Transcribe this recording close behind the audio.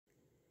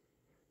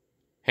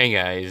Hey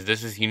guys,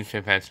 this is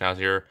Houston Fans Now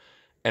here,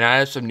 and I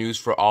have some news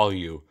for all of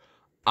you.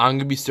 I'm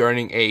gonna be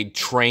starting a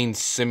train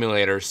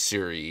simulator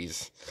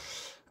series.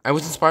 I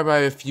was inspired by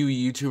a few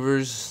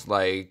YouTubers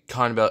like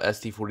Conbell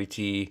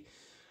SD40T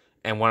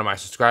and one of my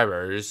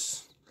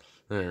subscribers.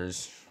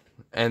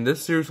 And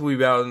this series will be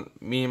about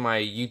me and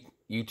my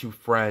YouTube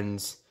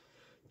friends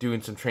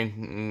doing some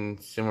train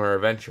similar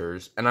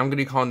adventures. And I'm gonna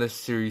be calling this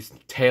series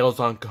Tales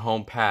on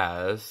Cajon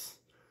Pass.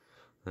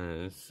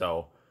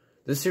 So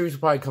this series will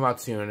probably come out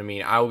soon. I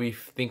mean, I will be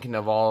thinking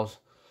of all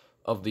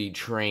of the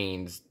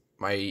trains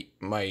my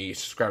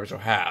subscribers will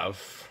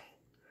have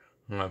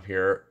up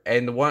here,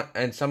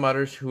 and some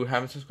others who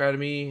haven't subscribed to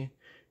me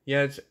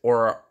yet,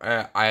 or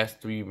I have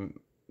to be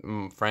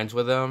friends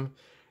with them.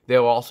 They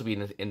will also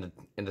be in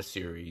the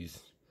series.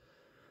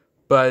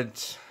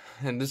 But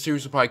and this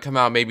series will probably come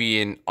out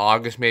maybe in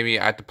August. Maybe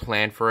I have to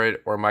plan for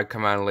it, or it might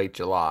come out in late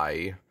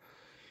July.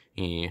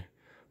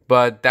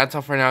 But that's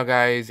all for now,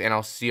 guys, and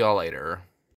I'll see y'all later.